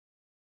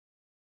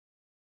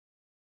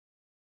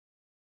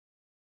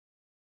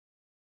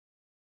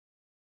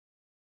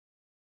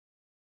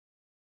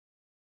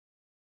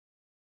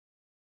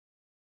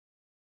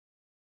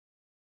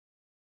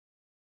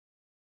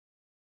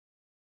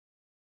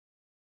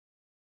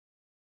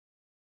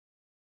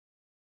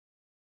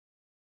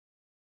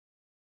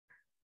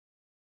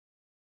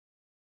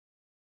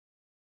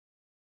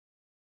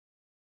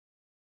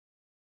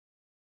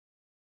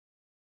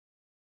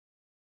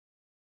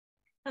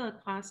Hello,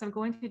 class. I'm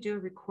going to do a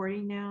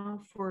recording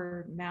now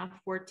for Math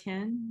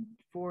 410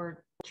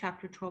 for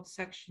Chapter 12,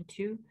 Section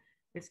 2.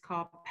 It's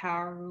called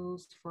Power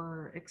Rules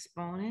for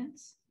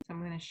Exponents. So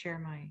I'm going to share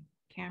my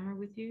camera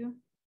with you.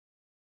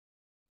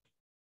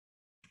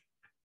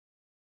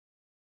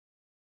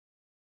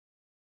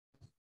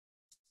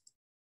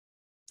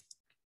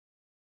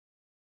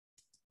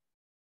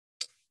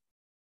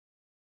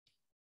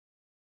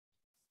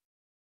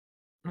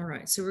 All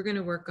right, so we're going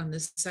to work on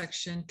this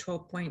section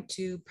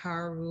 12.2,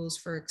 Power Rules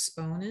for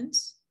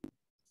Exponents.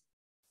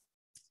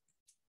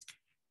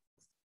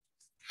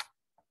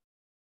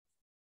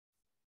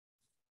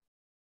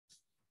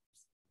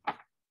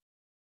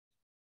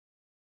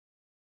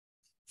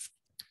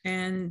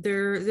 And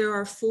there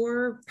are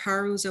four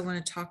power rules I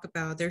want to talk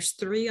about. There's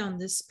three on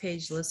this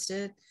page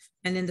listed.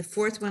 And then the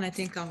fourth one, I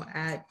think I'll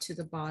add to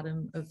the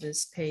bottom of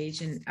this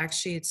page. And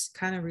actually, it's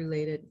kind of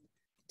related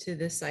to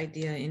this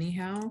idea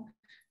anyhow.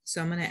 So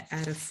I'm going to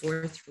add a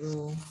fourth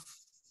rule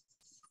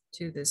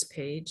to this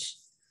page.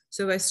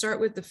 So if I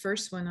start with the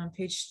first one on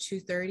page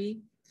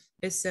 230,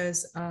 it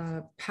says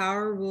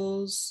power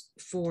rules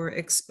for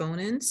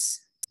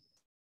exponents.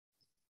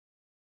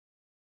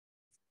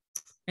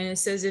 And it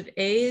says if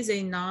A is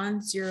a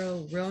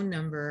non-zero real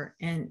number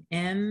and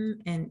M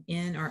and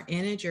N are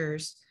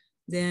integers,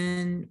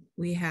 then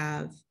we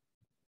have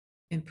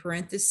in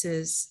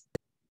parentheses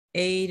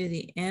A to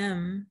the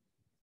M,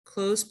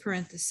 close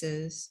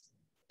parentheses,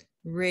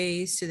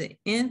 raised to the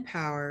N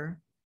power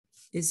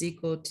is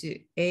equal to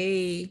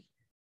A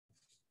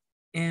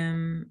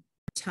M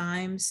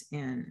times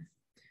N.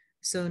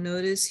 So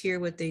notice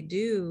here what they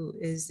do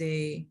is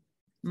they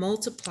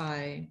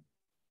multiply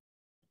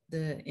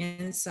the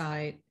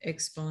inside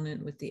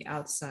exponent with the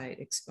outside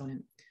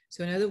exponent.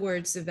 So in other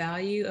words, the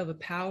value of a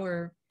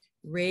power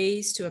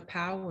raised to a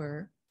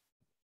power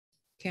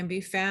can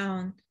be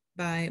found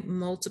by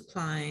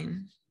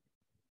multiplying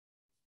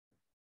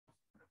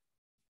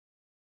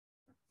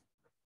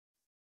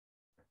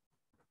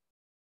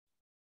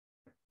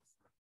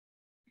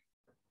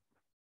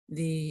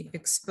the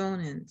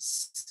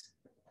exponents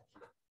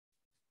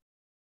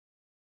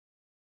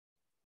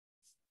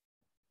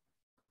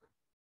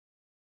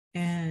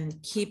and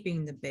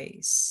keeping the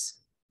base.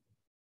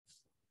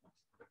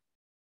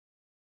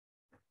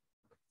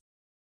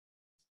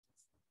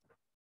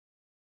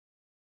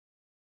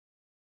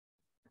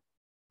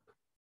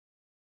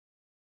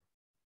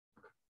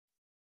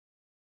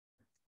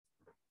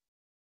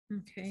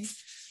 Okay,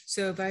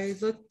 so if I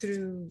look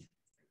through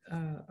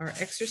our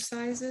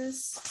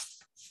exercises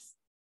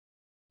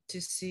to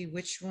see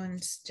which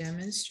ones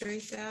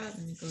demonstrate that,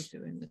 let me go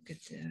through and look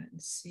at that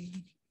and see.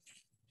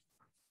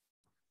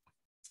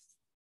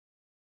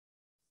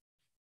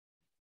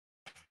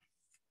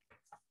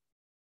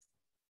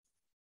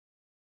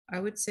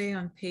 I would say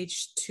on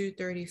page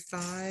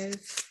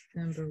 235,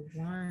 number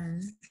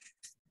 1,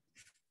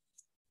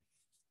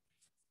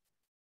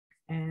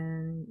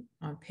 and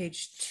on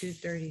page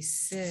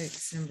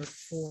 236, number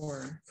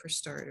 4 for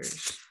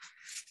starters.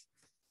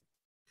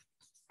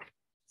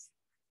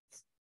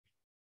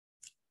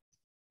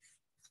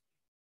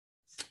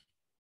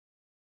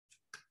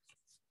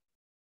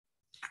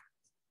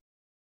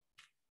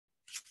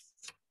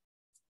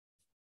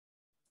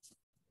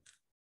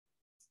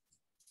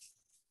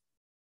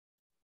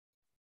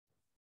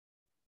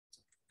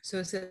 So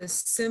it says,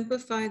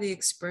 simplify the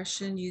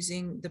expression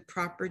using the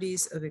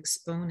properties of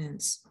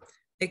exponents.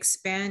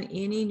 Expand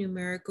any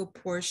numerical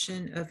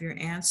portion of your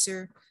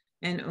answer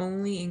and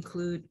only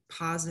include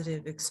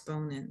positive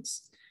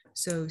exponents.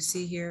 So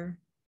see here,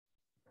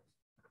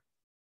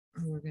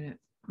 we're going to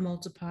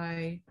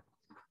multiply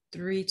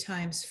 3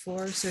 times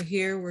 4. So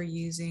here we're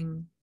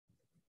using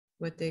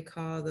what they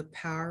call the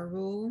power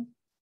rule.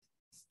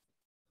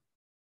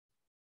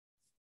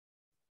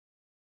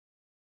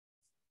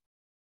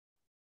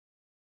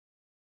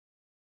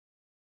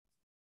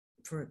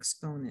 For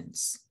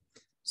exponents.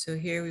 So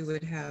here we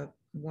would have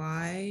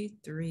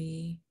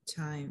y3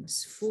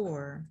 times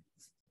 4,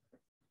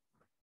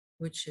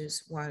 which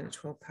is y to the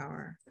 12th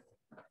power.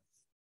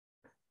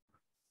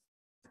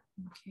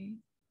 Okay,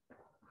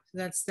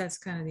 so that's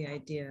kind of the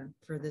idea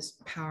for this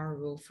power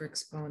rule for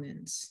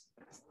exponents.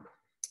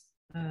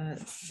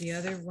 The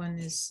other one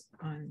is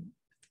on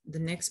the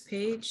next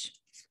page,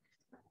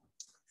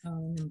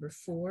 number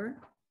 4.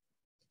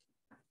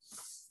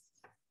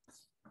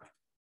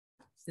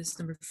 This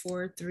number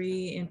 4,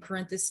 3 in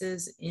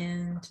parentheses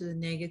n to the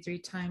negative 3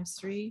 times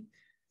 3.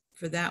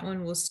 For that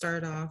one, we'll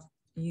start off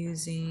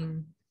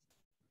using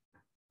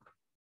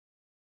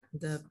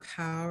the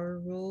power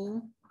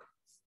rule.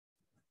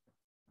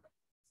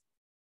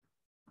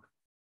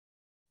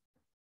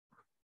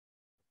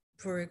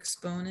 For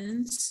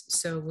exponents.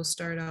 So we'll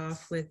start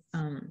off with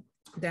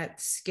that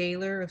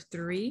scalar of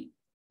 3.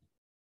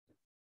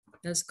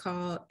 That's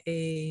called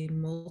a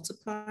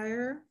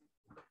multiplier.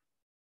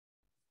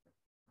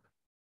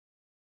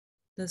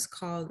 That's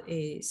called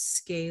a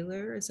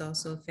scalar. It's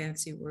also a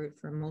fancy word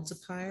for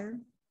multiplier.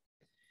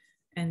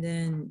 And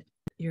then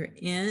your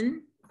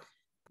n,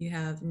 you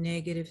have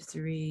negative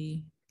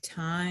 3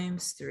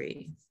 times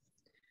 3.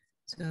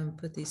 So I'm gonna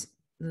put these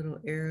little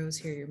arrows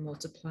here. You're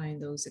multiplying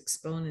those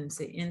exponents,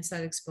 the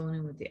inside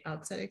exponent with the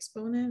outside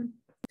exponent.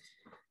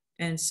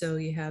 And so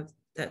you have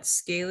that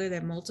scalar,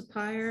 that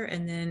multiplier,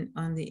 and then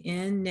on the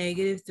end,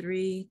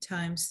 -3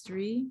 times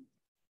 3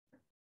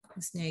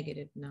 is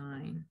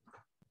 -9.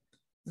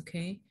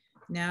 Okay,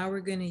 now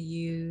we're going to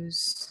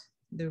use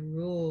the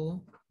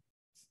rule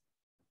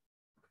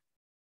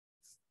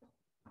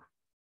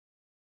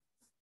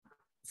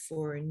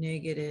for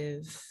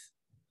negative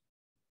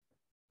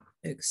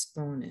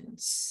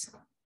exponents.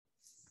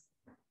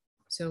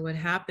 So what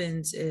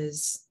happens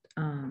is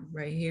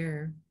right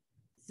here,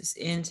 this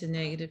n to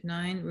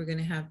 -9, we're going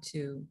to have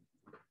to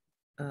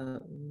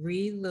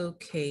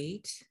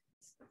relocate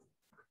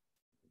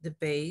the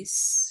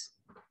base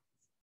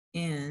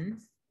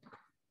n,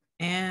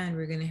 and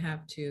we're going to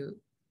have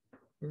to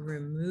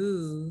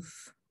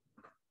remove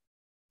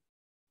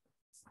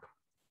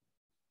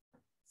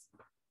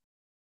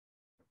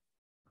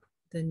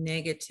the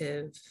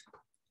negative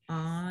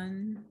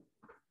on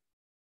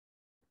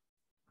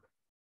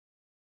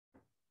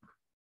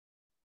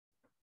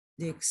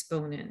the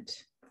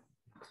exponent.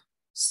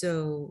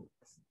 So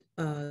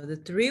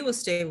the 3 will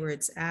stay where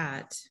it's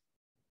at,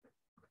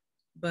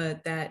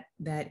 but that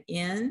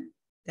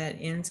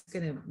n's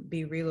going to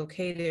be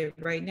relocated.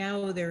 Right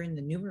now they're in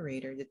the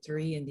numerator. The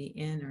 3 and the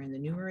n are in the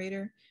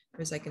numerator.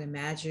 There's like an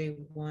imaginary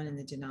 1 in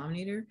the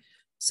denominator.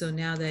 So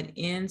now that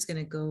n's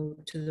going to go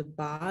to the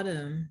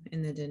bottom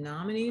in the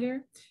denominator,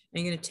 and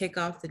you're going to take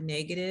off the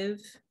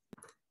negative,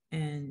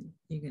 and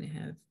you're going to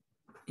have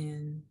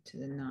n to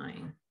the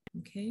 9.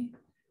 Okay,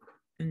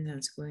 and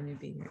that's going to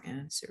be your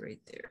answer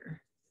right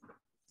there.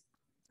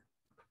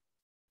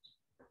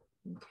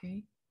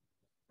 Okay.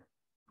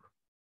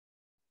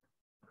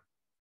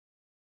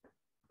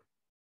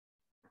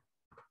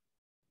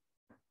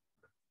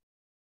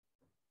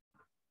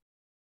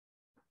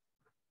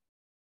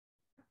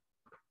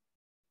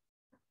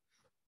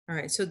 All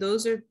right, so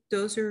those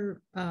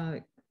are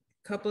a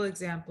couple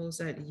examples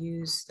that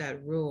use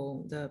that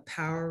rule, the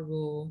power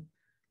rule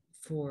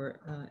for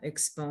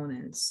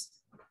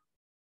exponents.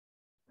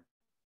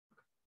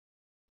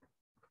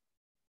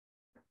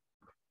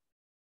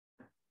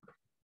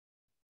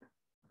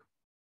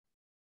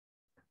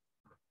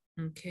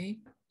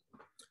 Okay.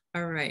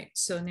 All right,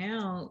 so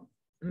now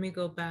let me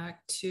go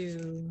back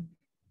to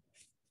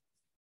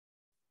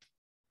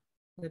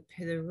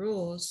the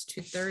rules,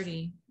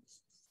 230.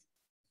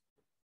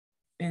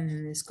 And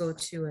then let's go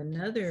to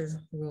another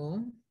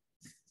rule.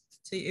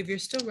 So if you're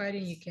still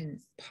writing, you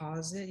can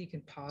pause it. You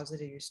can pause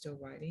it if you're still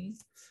writing.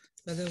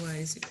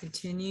 Otherwise,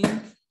 continue.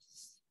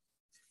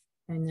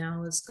 And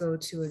now let's go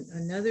to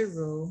another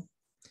rule.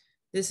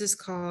 This is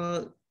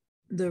called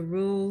the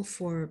rule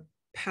for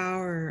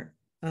power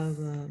of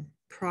a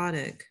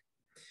product.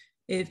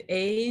 If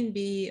A and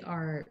B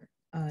are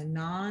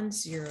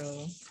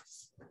non-zero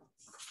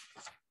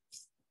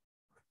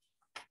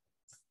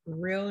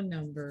real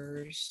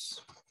numbers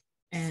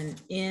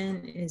and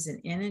n is an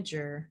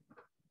integer,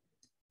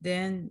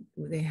 then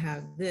they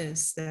have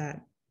this,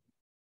 that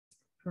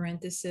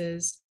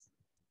parenthesis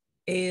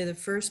a to the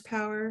first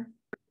power,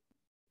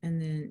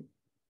 and then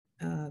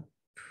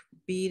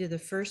b to the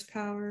first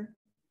power,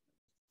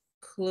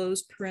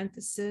 close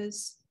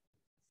parenthesis,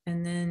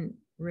 and then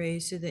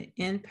raised to the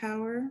n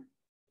power.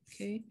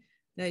 Okay,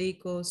 that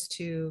equals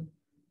to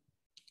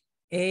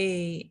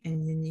a,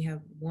 and then you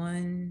have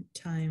 1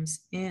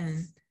 times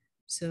n.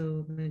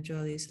 So I'm going to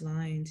draw these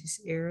lines,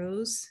 these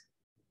arrows.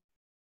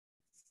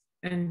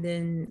 And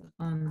then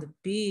on the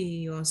b,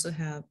 you also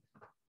have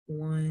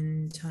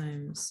 1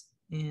 times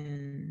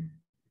n.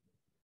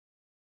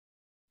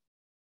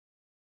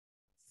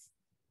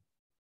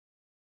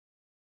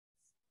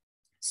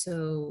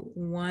 So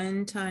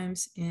 1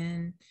 times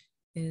n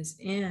is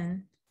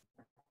n.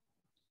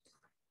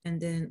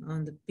 And then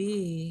on the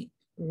b,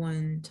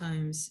 1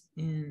 times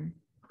n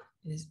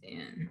is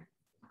n.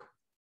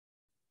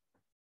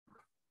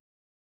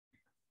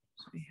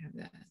 So we have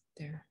that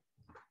there.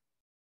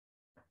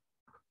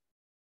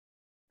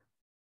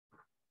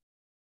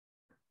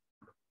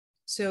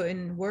 So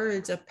in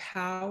words, a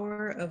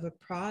power of a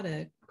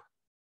product.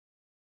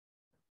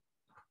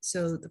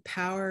 So the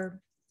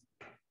power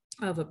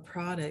of a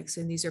product,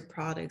 and these are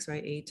products,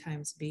 right? A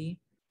times B,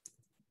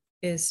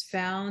 is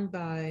found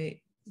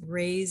by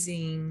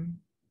raising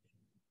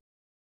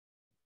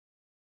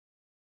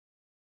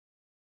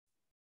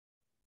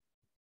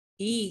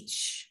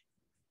each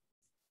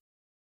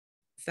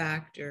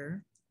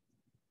factor.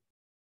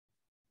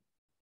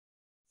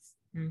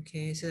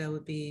 Okay, so that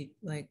would be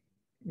like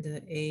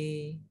the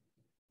A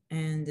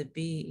and the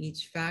B,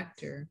 each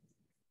factor,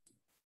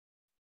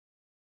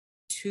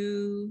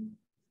 to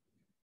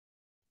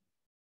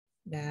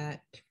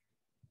that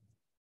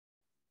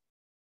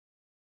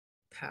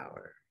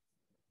power.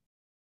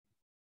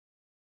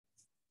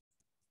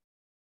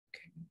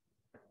 Okay.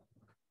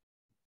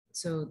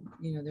 So,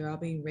 you know, they're all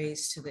being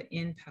raised to the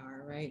n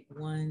power, right?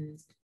 1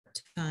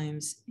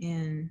 times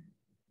n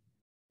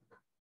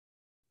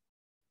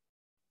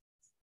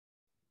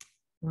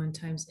 1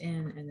 times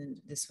n, and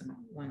then this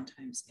one 1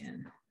 times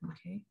n,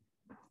 okay?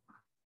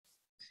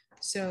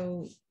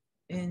 So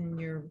in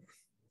your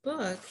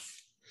book,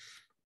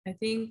 I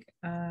think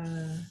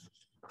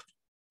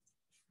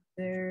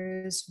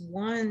there's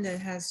one that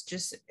has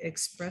just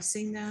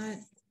expressing that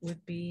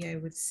would be, I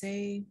would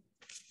say,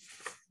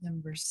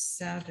 number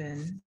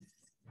 7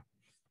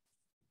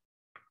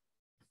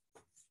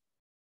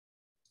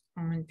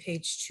 on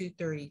page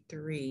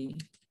 233.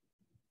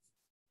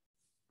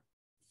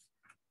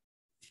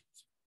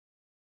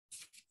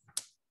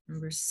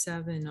 Number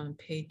 7 on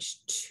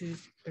page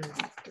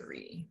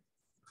 233.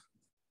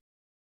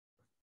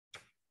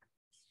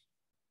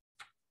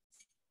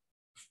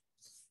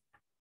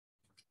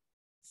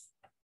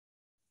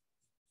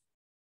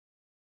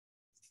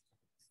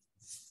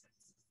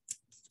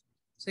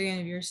 So again,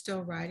 if you're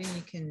still writing,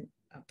 you can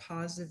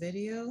pause the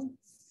video.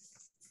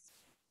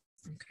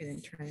 Okay, then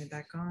turn it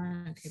back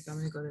on. Okay, but I'm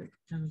gonna go to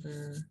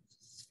number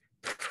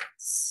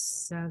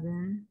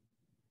 7.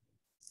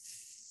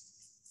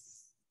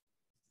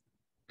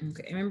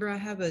 Okay, remember I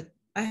have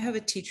a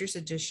teacher's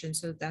edition,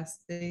 so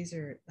these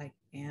are like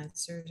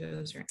answers.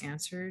 Those are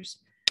answers.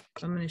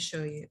 I'm going to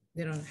show you.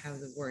 They don't have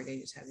the word; they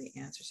just have the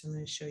answer. So I'm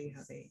going to show you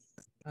how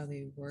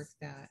they work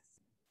that.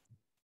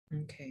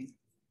 Okay.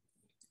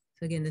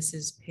 So again, this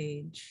is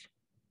page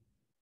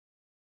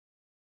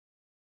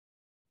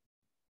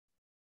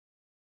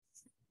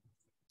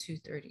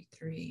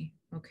 233.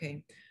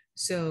 Okay,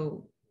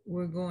 so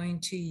we're going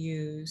to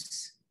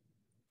use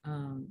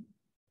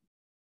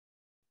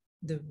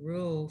the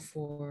rule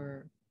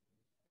for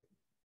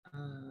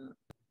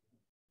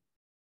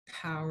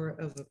power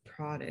of a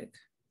product.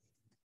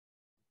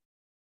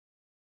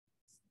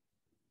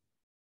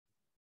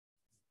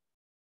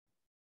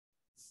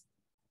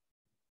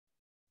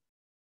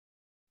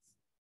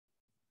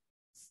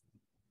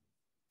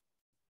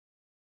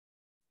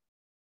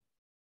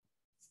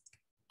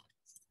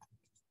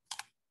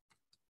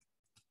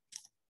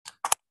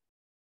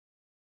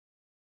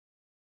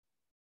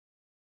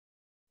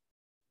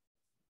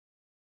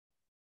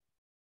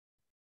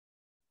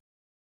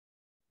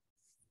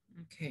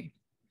 Okay,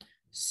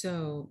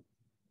 so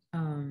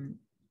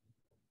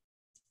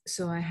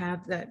so I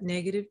have that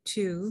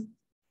 -2.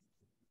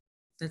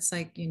 That's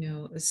like, you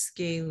know, a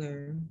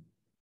scalar,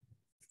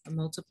 a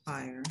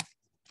multiplier.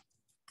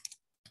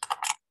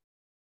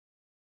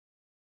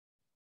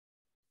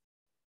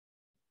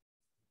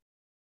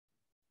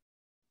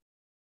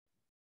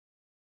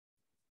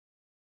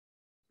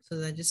 So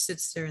that just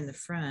sits there in the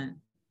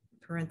front,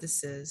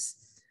 parenthesis.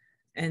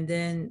 And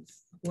then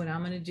what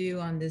I'm going to do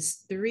on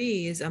this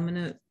 3 is I'm going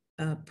to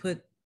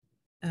put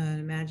an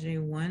imaginary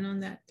 1 on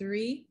that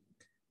 3.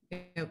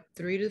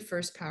 3 to the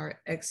first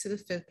power, x to the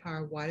 5th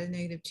power, y to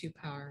the -2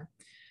 power.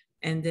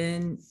 And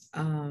then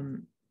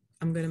I'm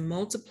going to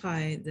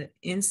multiply the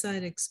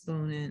inside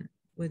exponent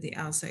with the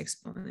outside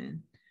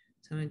exponent.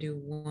 So I'm going to do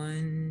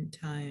 1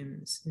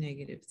 times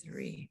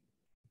 -3.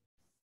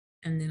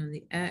 And then on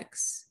the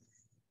x,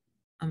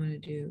 I'm going to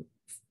do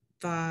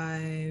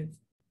 5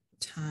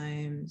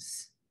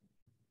 times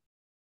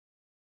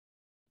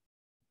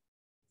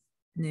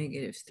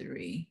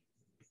 -3.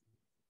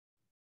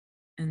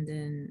 And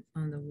then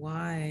on the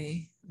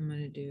y, I'm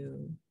going to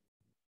do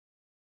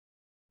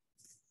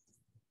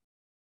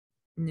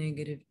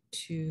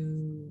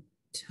 -2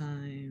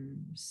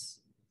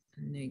 times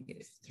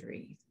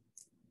 -3.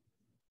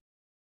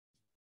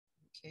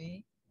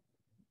 Okay.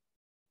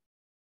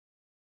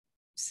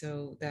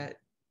 So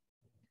that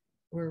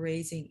we're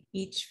raising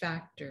each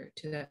factor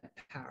to that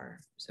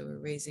power. So we're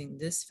raising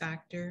this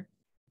factor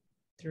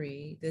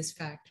 3, this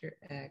factor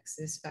x,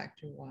 this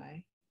factor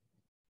y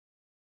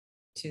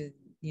to,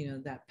 you know,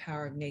 that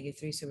power of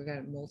 -3. So we got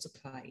to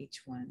multiply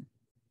each one.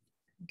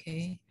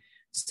 Okay.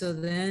 So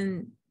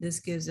then this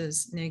gives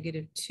us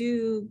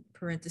 -2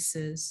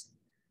 parenthesis,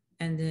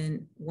 and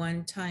then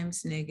 1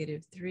 times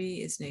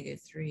 -3 is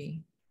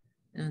 -3.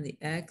 And on the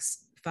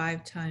x,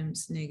 5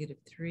 times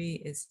 -3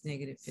 is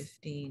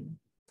 -15.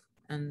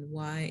 And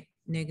y,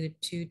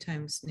 -2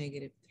 times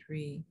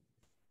 -3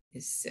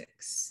 is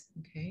 6.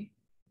 Okay.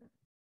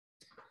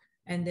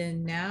 And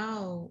then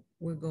now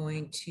we're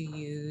going to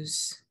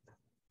use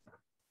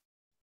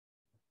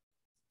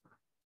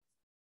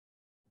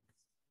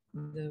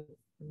the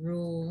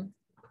rule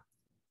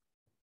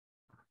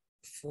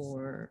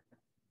for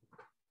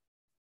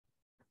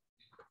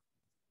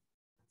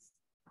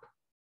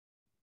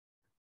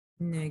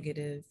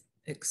negative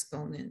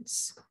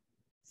exponents,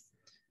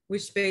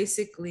 which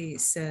basically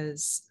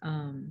says,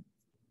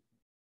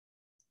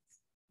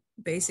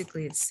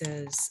 it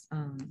says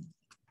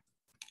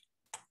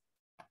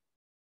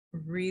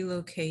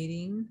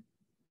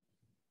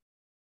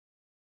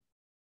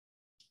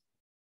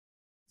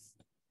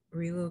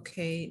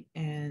relocate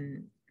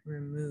and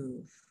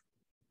remove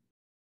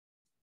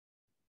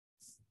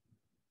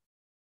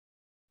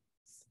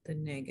the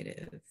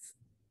negative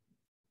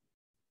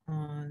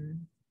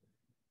on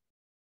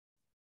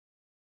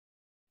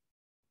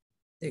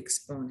the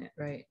exponent,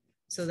 right?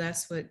 So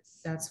that's what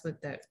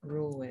that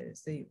rule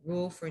is. The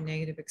rule for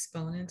negative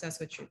exponents, that's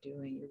what you're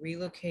doing. You're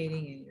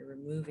relocating and you're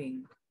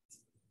removing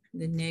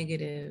the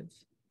negative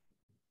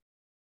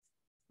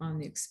on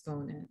the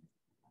exponent.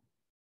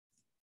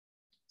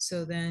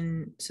 So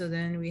then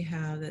we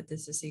have that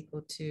this is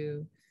equal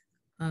to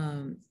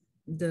the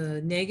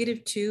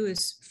 -2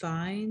 is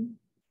fine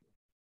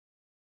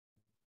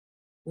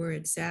where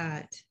it's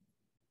at,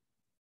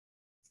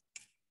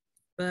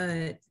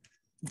 but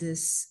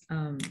this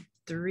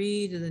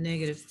 3 to the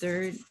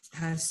 -3rd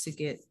has to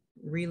get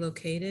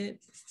relocated,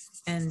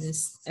 and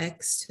this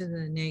x to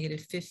the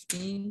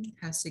 -15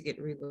 has to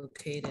get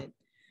relocated.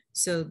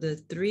 So the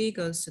 3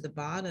 goes to the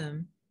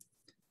bottom,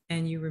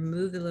 and you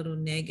remove the little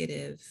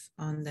negative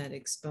on that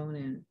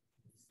exponent.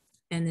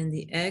 And then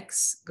the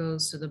x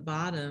goes to the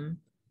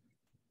bottom,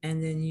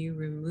 and then you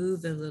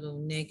remove the little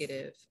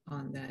negative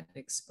on that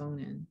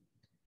exponent.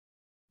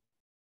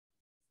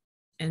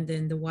 And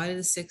then the y to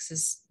the 6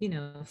 is,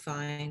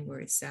 fine where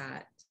it's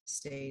at,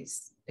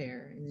 stays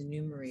there in the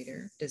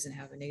numerator, doesn't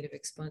have a negative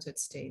exponent, so it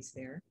stays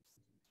there.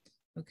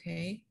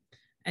 Okay.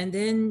 And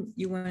then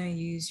you want to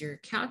use your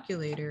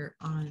calculator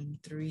on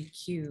 3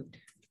 cubed.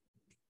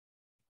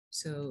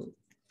 So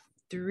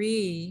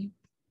 3,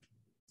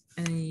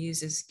 and then you use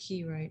this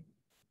key, right,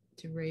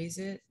 to raise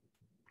it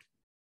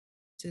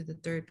to the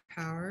 3rd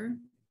power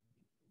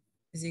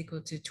is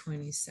equal to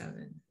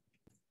 27.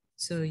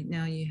 So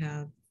now you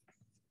have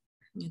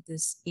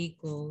this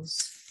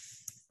equals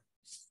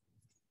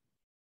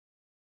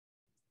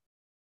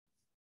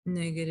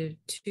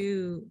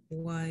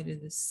 -2y to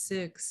the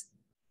 6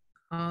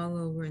 all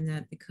over, and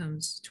that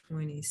becomes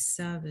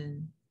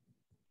 27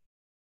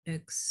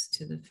 x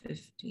to the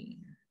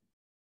 15.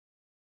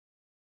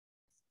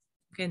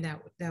 Okay,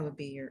 that would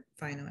be your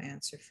final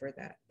answer for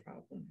that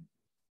problem.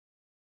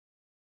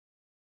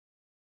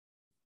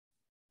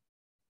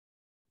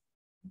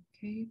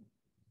 Okay.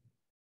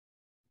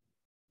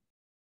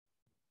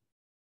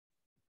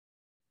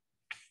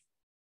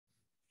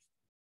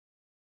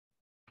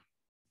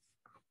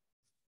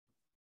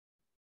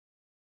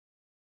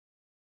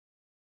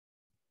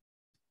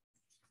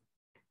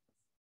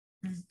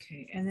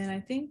 Okay, and then I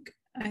think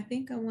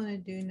I want to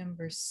do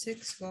number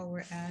 6 while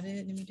we're at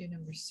it. Let me do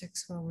number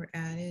 6 while we're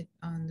at it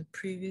on the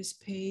previous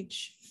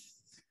page.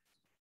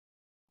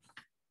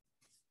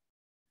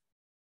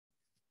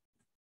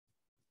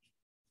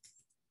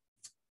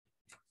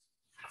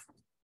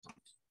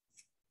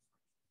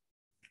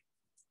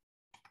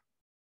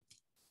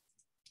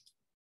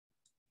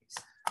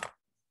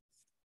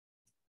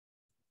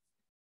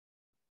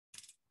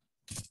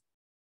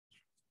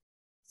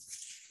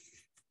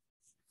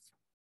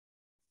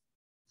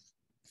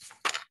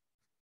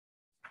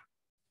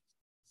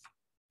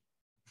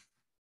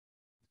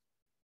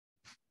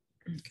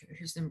 Okay,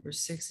 here's number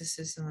 6. This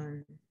is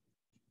on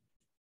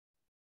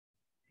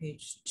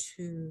page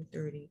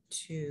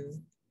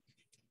 232.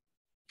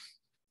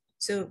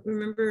 So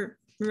remember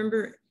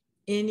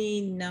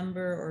any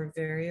number or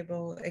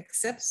variable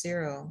except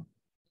 0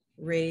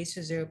 raised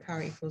to 0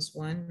 power equals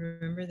 1.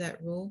 Remember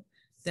that rule?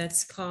 That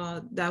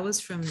was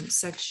from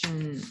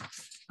section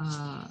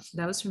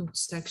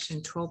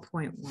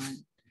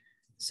 12.1.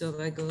 So if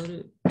I go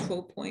to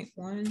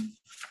 12.1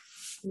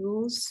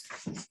 rules,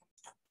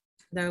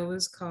 that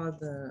was called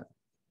the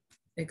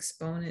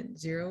exponent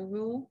 0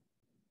 rule.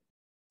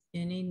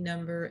 Any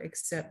number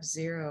except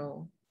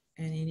 0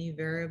 and any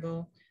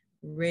variable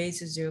raised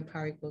to 0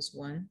 power equals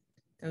 1.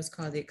 That was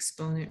called the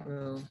exponent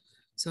rule.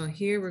 So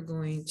here we're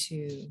going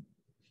to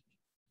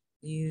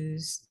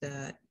use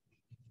that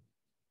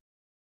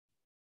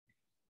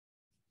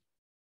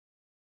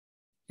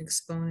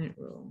exponent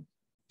rule.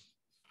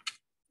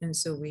 And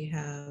so we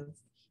have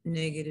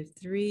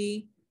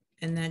 -3,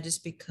 and that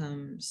just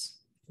becomes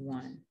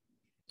 1.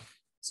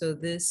 So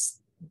this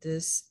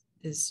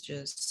is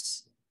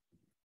just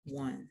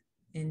 1.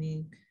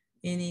 Any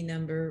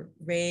number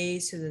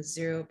raised to the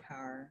 0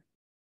 power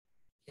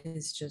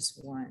is just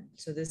 1.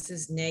 So this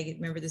is negative.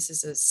 Remember, this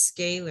is a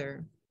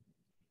scalar,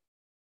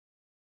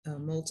 a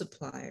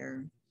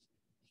multiplier,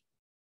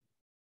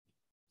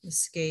 a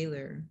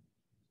scalar,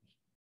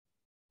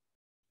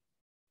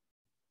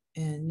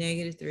 and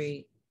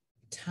 -3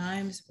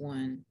 times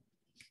 1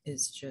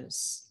 is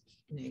just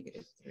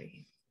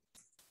 -3.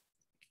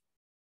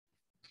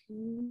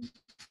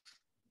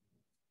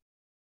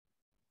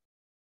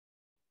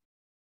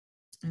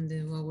 And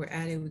then while we're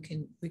at it,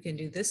 we can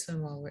do this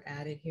one while we're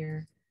at it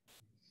here.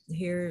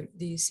 Here,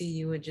 do you see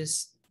you would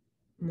just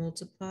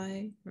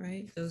multiply,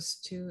 right? Those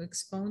two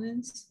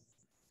exponents.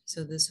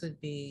 So this would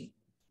be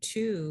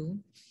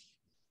 2,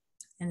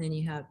 and then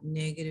you have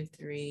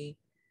 -3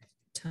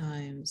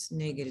 times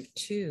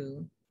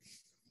 -2,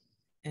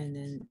 and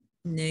then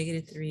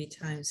 -3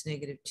 times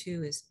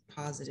 -2 is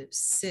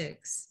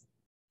 +6.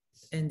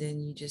 And then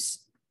you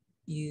just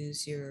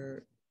use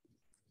your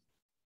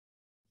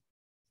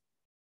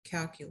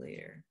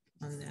calculator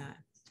on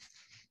that.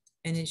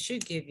 And it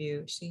should give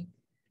you, see,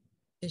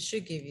 it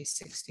should give you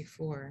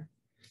 64.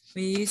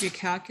 When you use your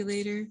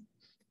calculator,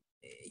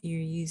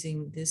 you're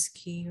using this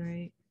key,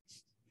 right?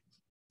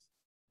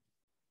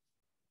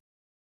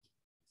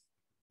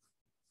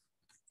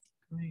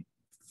 right?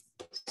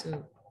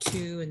 So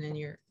 2 and then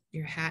your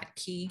hat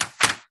key.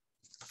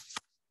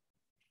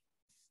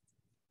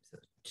 So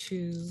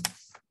 2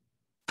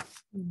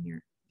 and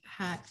your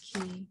hat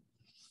key,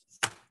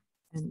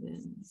 and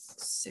then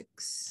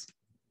 6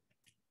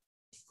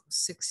 equals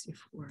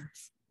 64.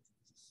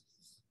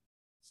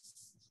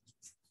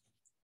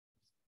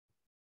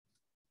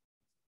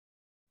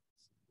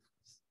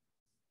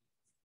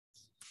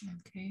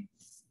 Okay,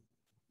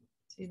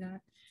 see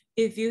that?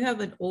 If you have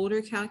an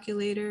older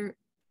calculator,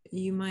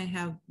 you might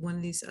have one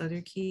of these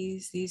other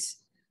keys.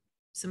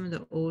 Some of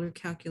the older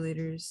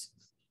calculators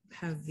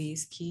have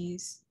these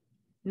keys.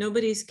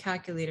 Nobody's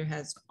calculator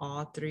has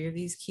all 3 of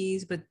these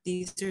keys, but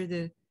these are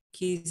the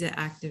keys that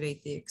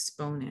activate the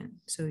exponent.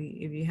 So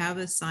if you have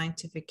a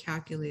scientific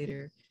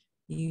calculator,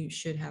 you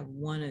should have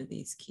one of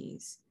these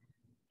keys.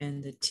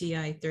 And the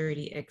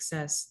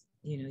TI-30XS,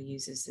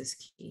 uses this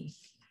key.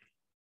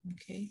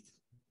 Okay.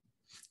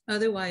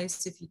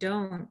 Otherwise, if you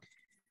don't,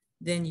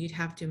 then you'd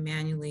have to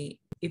manually,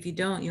 if you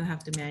don't, you'll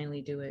have to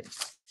manually do it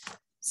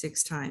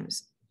 6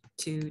 times.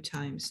 2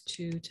 times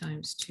 2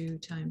 times 2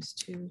 times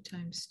 2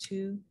 times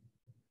 2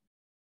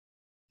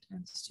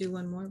 times 2,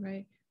 one more,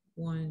 right?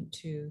 1,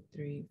 2,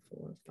 3,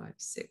 4, 5,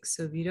 6.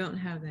 So if you don't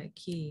have that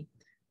key,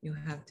 you'll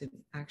have to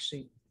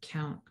actually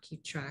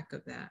keep track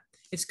of that.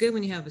 It's good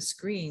when you have a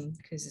screen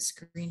because the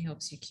screen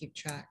helps you keep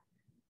track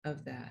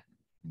of that.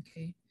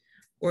 Okay.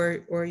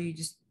 Or you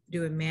just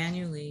do it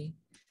manually.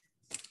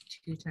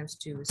 2 times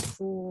 2 is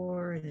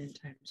 4, and then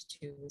times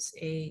 2 is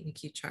 8. You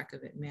keep track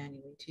of it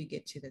manually till you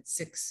get to that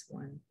 6,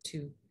 1,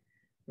 2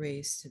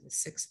 raised to the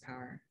 6th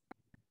power.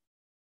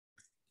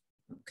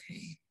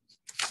 Okay.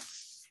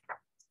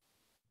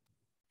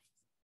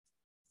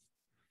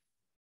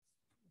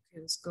 Okay,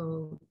 let's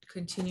go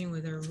continue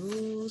with our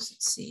rules.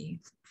 Let's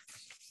see.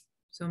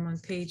 So I'm on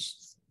page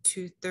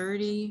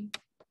 230.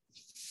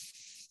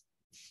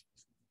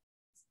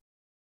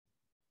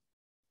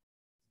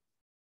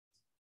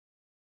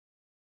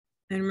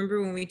 And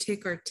remember, when we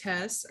take our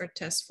test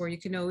 4, you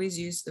can always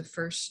use the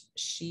first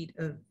sheet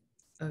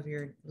of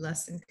your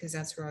lesson because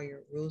that's where all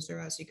your rules are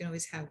out. So you can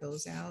always have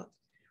those out.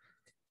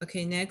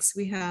 Okay, next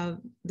we have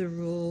the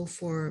rule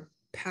for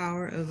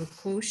power of a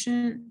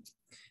quotient.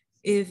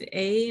 If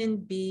A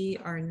and B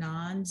are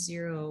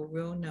non-zero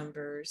real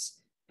numbers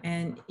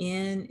and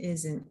N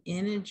is an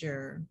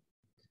integer,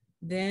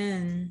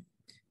 then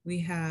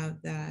we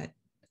have that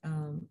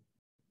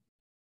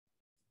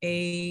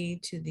A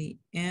to the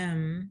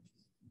M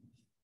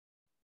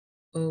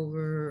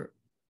over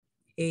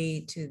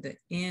A to the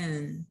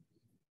N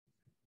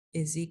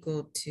is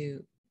equal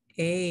to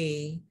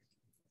A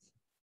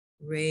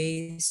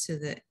raised to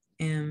the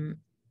M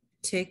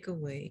take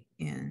away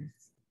N.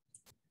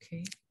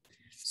 Okay,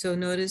 so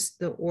notice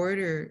the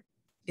order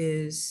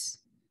is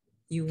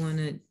you want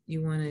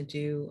to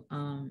do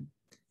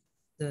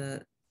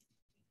the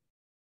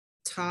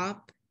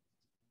top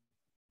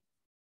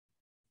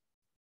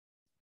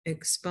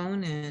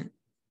exponent,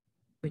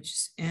 which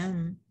is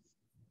M,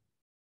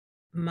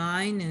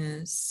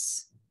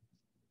 minus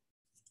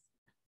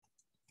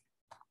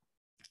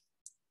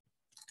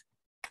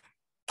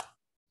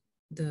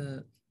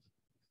the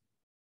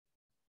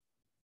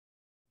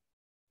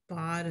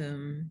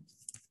bottom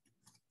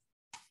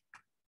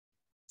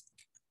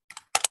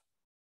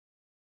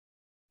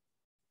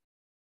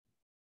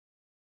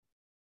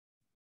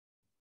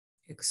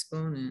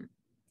exponent,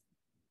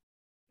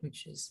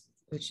 which is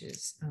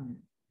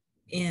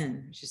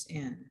N, which is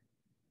N.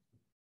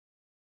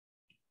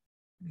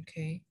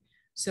 Okay,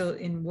 so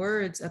in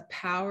words, a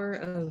power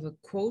of a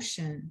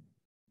quotient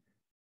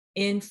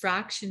in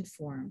fraction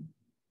form.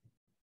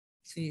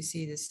 So you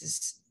see, this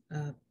is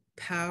a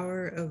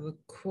power of a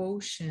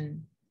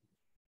quotient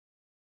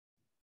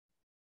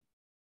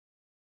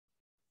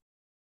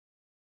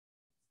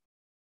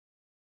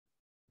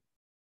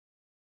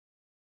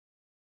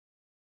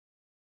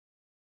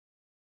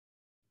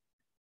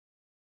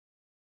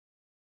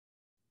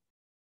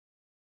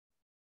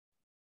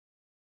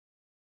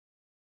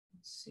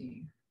let's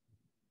see.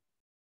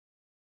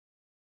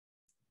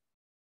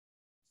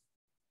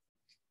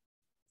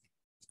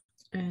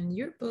 And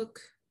your book,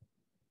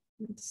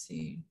 let's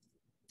see.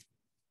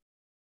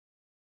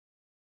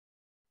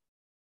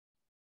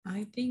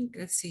 I think,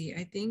 let's see,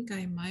 I think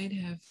I might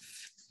have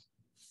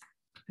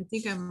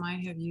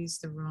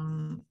used the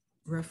wrong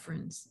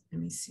reference.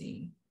 Let me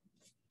see.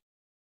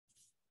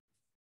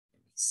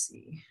 Let's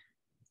see.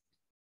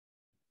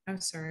 I'm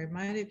sorry, I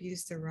might have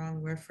used the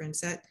wrong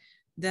reference.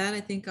 That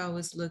I think I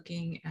was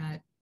looking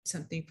at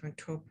something from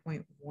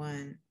 12.1.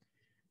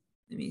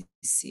 Let me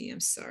see,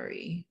 I'm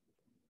sorry.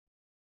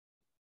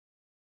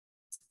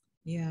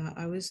 Yeah,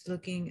 I was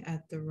looking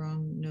at the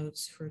wrong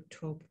notes for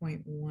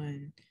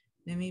 12.1.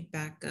 Let me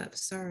back up,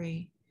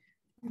 sorry.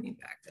 Let me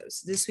back up.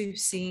 So this we've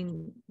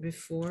seen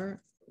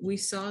before. We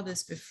saw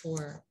this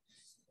before.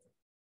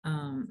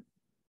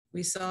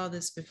 We saw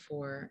this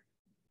before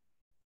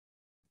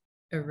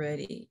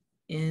already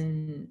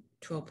in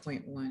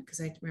 12.1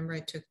 because I remember I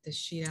took the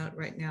sheet out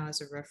right now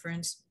as a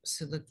reference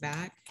to look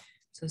back.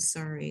 So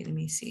sorry, let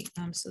me see.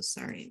 I'm so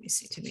sorry, let me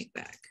see to make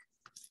back.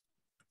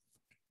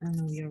 I don't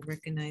know if you'll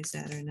recognize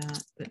that or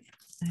not, but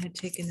I had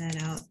taken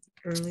that out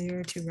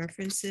earlier to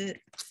reference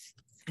it.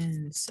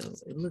 And so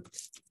it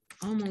looked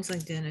almost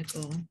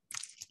identical.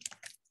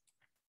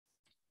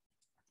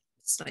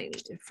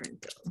 Slightly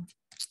different though.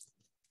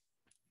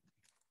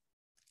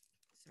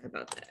 Sorry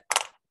about that.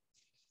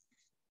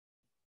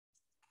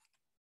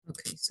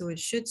 Okay, so it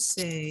should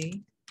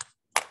say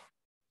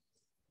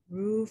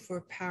rule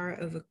for power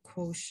of a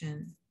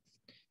quotient.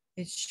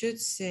 It should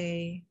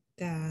say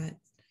that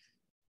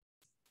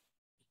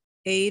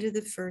a to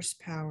the first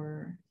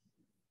power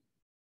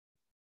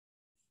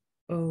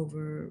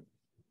over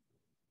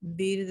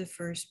b to the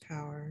first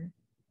power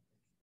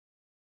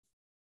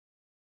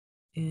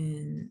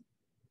in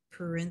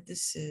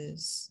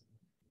parentheses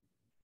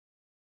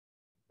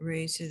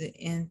raised to the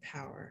n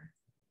power.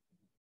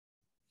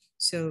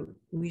 So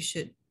we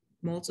should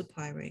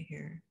multiply right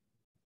here.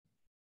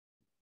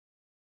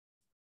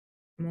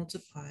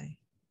 Multiply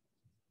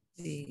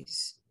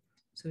these.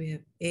 So we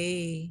have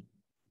a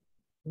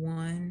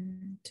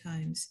 1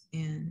 times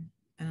n,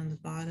 and on the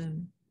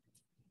bottom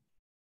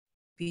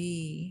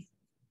b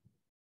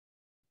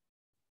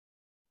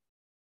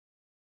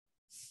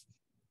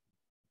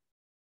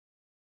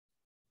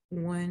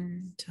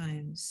 1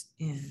 times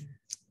n.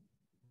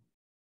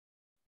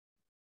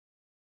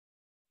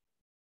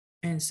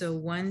 And so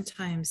 1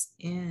 times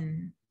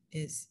n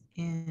is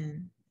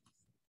n.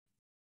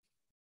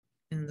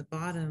 And the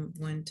bottom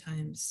 1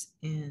 times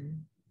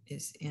n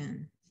is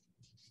n.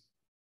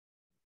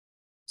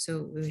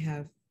 So we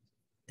have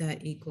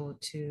that equal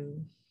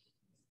to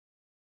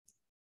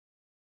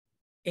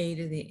a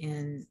to the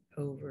n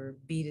over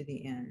b to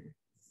the n.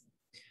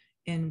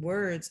 In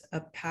words,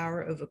 a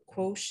power of a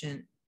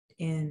quotient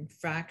in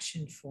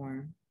fraction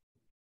form.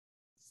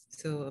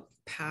 So a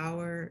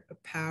power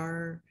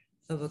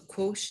of a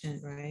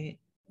quotient, right?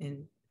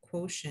 And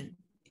quotient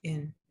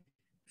in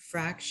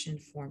fraction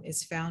form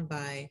is found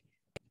by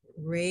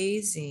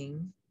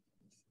raising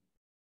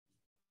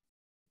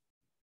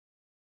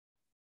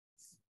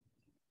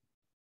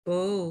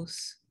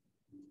both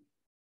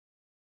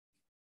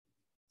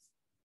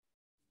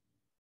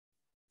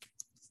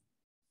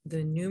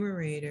the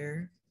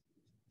numerator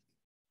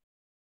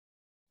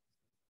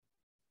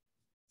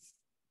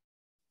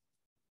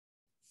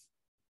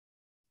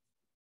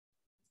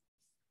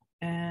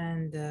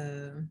and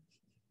the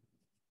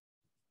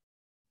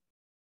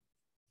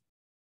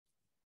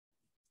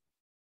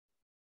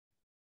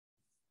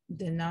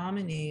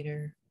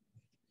denominator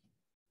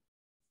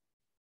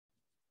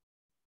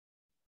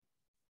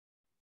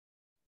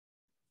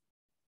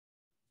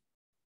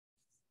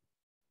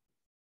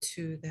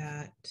to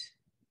that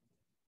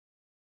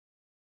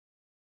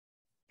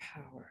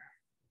power.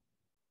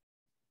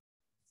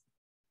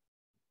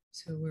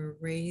 So we're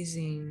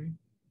raising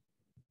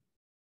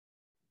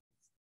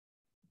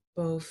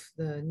both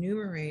the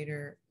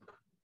numerator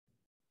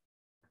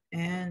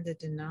and the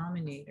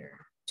denominator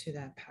to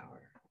that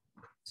power.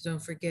 So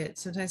don't forget,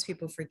 sometimes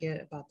people forget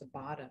about the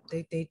bottom.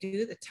 They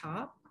do the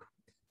top,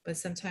 but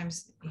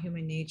sometimes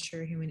human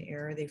nature, human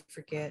error, they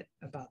forget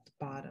about the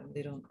bottom.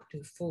 They don't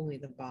do fully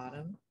the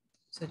bottom.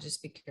 So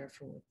just be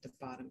careful with the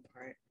bottom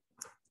part.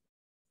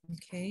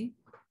 Okay.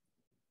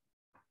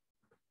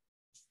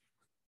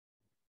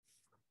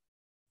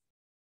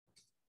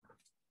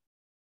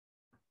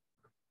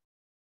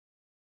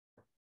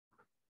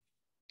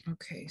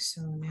 Okay,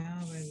 so now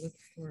I look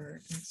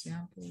for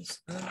examples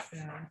of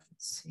that.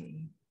 Let's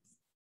see.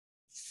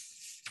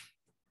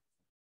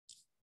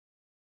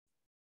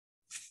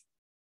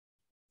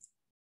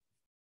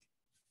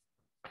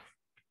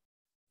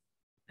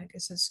 I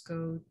guess let's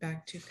go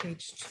back to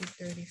page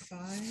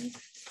 235.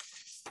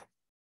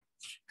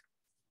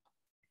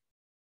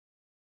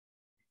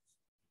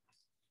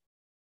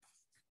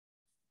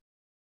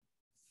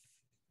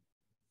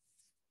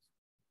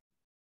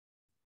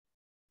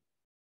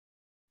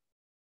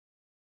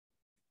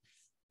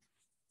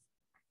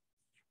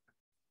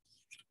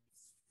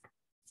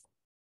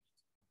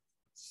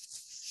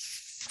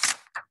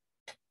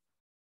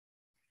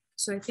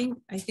 So I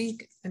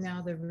think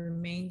now the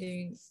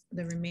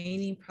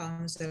remaining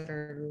problems that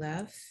are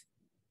left,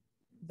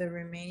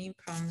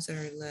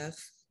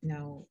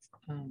 now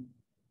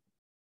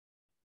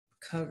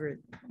cover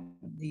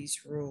these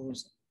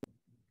rules, I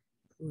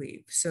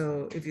believe.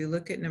 So if you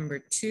look at number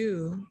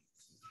 2,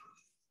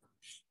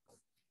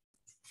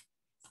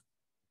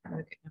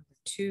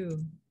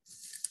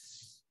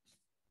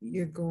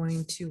 you're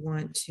going to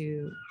want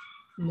to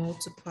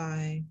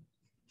multiply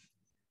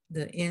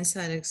the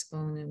inside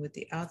exponent with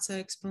the outside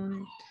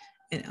exponent.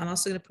 And I'm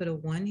also going to put a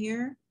 1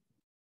 here.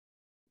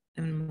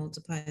 I'm going to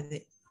multiply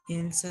the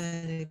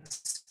inside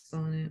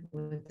exponent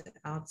with the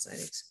outside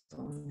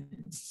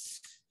exponent.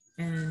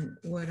 And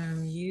what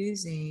I'm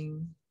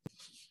using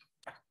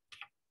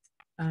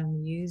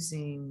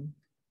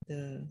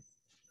the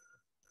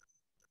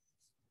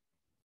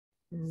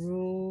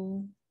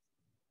rule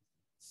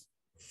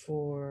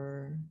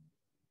for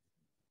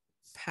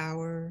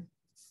power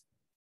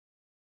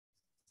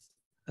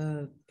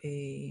of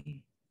a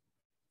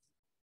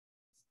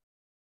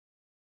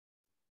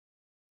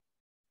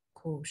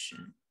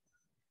quotient.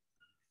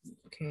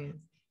 Okay,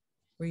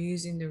 we're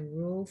using the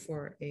rule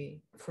for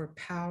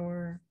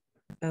power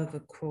of a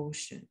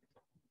quotient.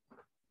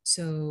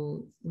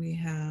 So we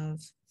have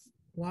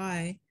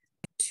y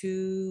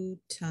 2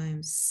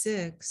 times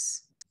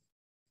 6,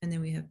 and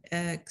then we have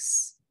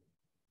x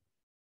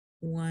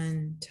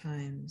 1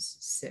 times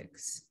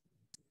 6.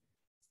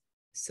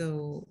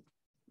 So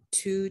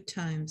 2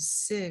 times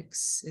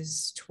 6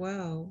 is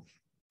 12.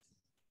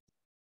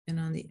 And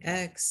on the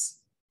x,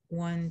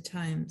 1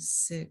 times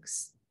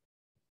 6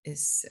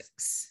 is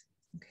 6.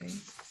 Okay.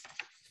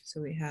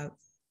 So we have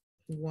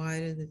y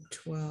to the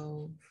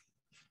 12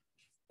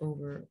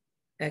 over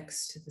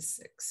x to the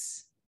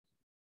 6.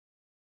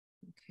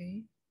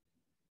 Okay.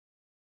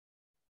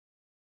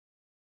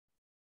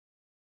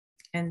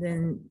 And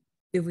then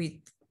if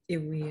we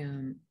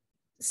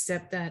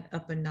step that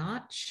up a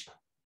notch,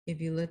 if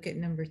you look at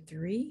number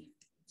 3,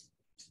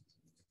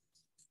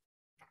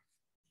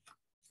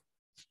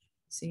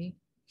 see,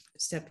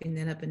 stepping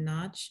that up a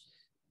notch,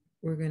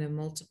 we're going to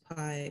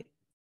multiply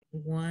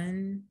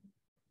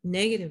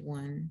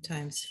 -1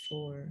 times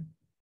 4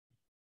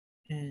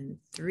 and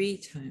 3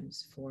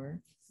 times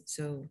 4.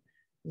 So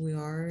we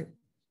are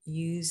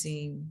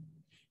using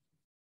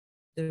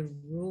the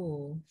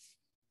rule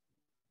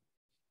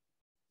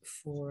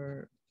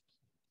for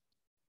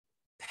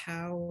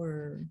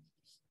power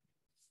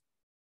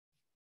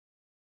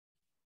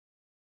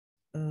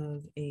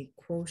of a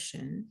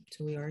quotient.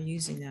 So we are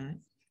using that.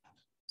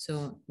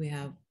 So we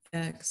have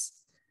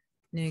x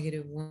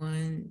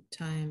 -1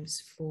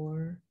 times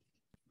 4,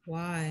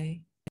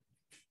 y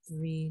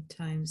 3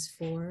 times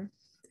 4.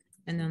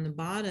 And on the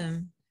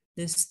bottom,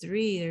 this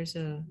 3, there's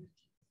a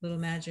little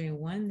imaginary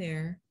 1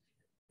 there,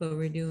 but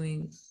we're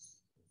doing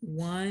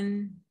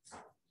 1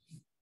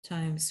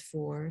 times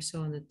 4.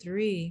 So on the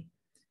 3,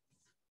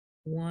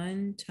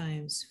 1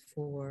 times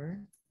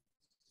 4.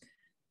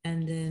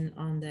 And then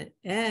on that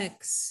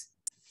x,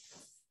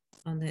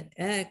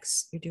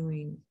 you're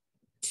doing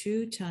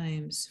 2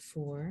 times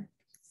 4.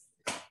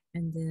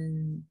 And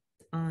then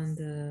on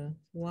the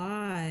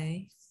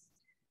y,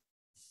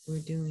 we're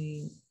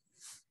doing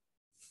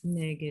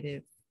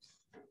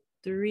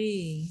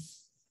 -3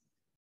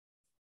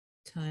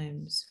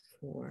 times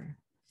 4.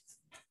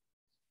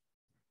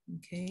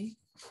 Okay.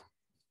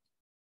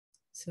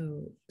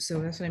 So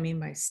that's what I mean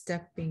by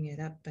stepping it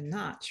up a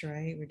notch,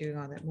 right? We're doing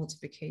all that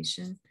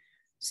multiplication.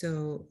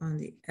 So on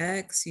the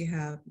x, you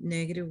have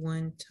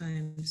 -1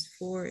 times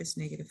 4 is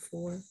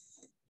 -4.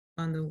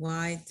 On the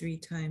y, 3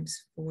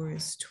 times 4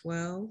 is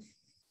 12.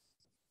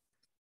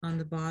 On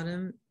the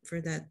bottom,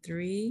 for that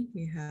 3,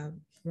 you have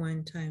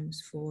 1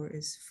 times 4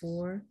 is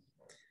 4.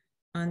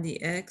 On the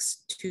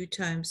x, 2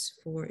 times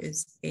 4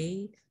 is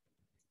 8.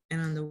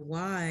 And on the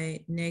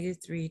y,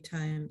 -3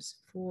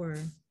 times 4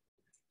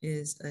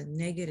 is a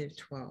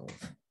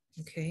 -12.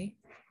 Okay.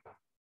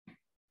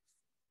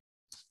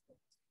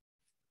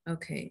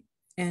 Okay.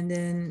 And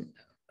then,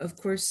 of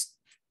course,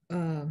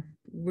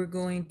 we're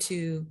going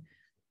to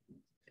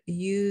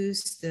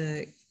use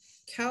the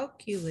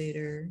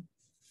calculator,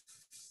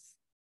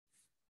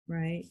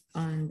 right,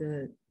 on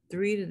the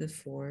 3 to the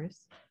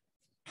 4th,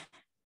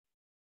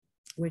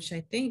 which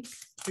I think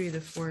 3 to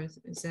the 4th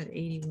is at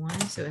 81.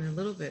 So in a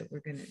little bit, we're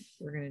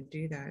gonna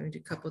do that. We do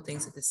a couple of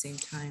things at the same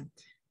time.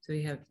 So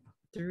we have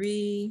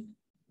 3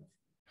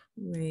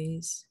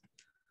 raised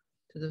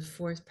to the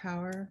 4th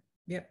power.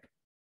 Yep,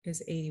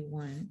 is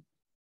 81.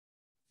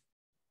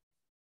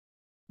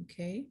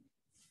 Okay.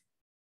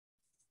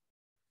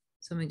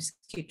 So I'm gonna just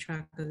keep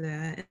track of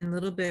that. In a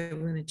little bit,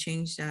 we're gonna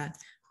change that.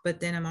 But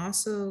then I'm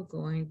also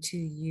going to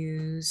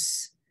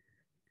use,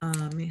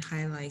 let me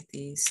highlight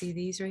these. See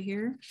these right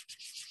here?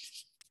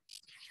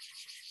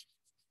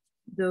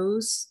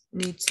 Those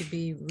need to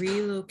be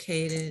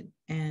relocated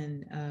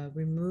and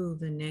remove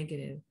the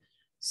negative.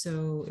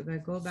 So if I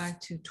go back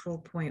to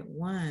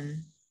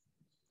 12.1,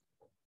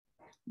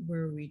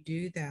 where we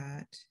do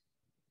that,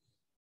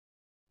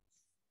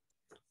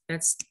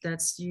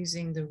 that's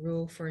using the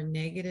rule for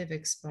negative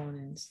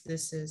exponents.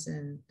 This is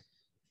in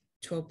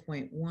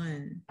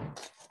 12.1,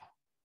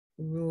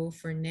 rule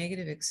for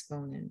negative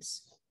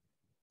exponents.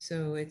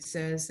 So it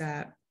says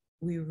that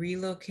we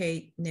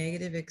relocate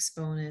negative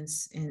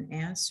exponents in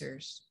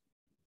answers.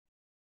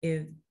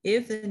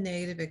 If the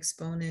negative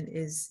exponent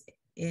is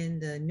in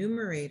the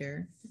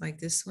numerator, like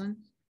this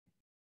one,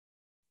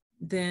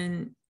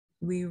 then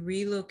we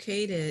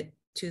relocate it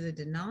to the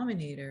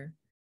denominator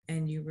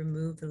and you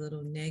remove the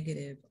little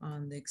negative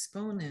on the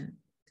exponent.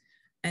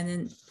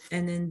 And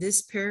then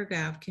this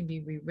paragraph can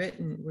be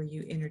rewritten where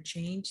you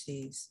interchange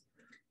these.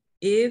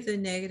 If the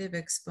negative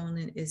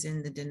exponent is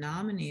in the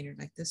denominator,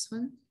 like this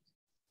one,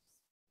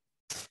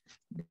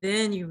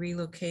 then you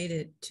relocate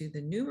it to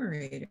the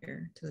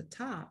numerator, to the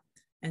top,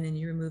 and then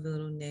you remove the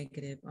little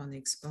negative on the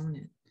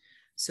exponent.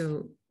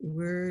 So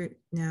we're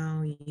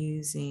now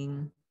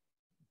using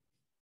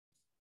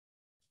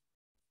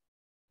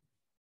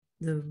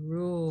the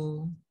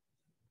rule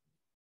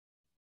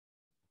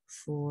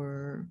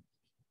for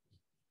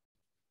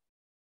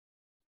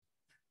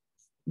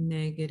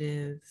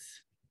negative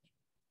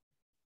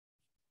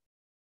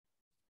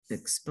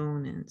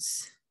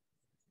exponents.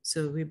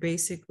 So we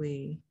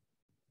basically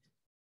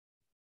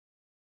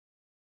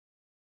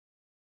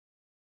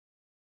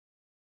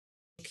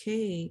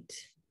relocate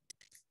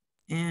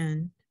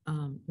and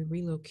we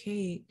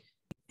relocate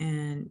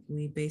and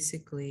we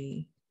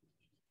basically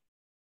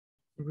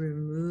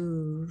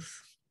remove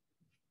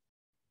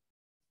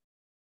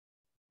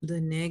the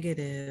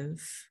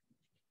negative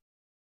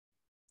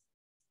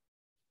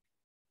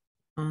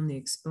on the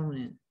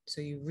exponent.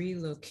 So you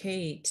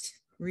relocate,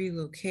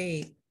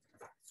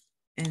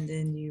 and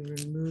then you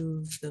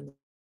remove the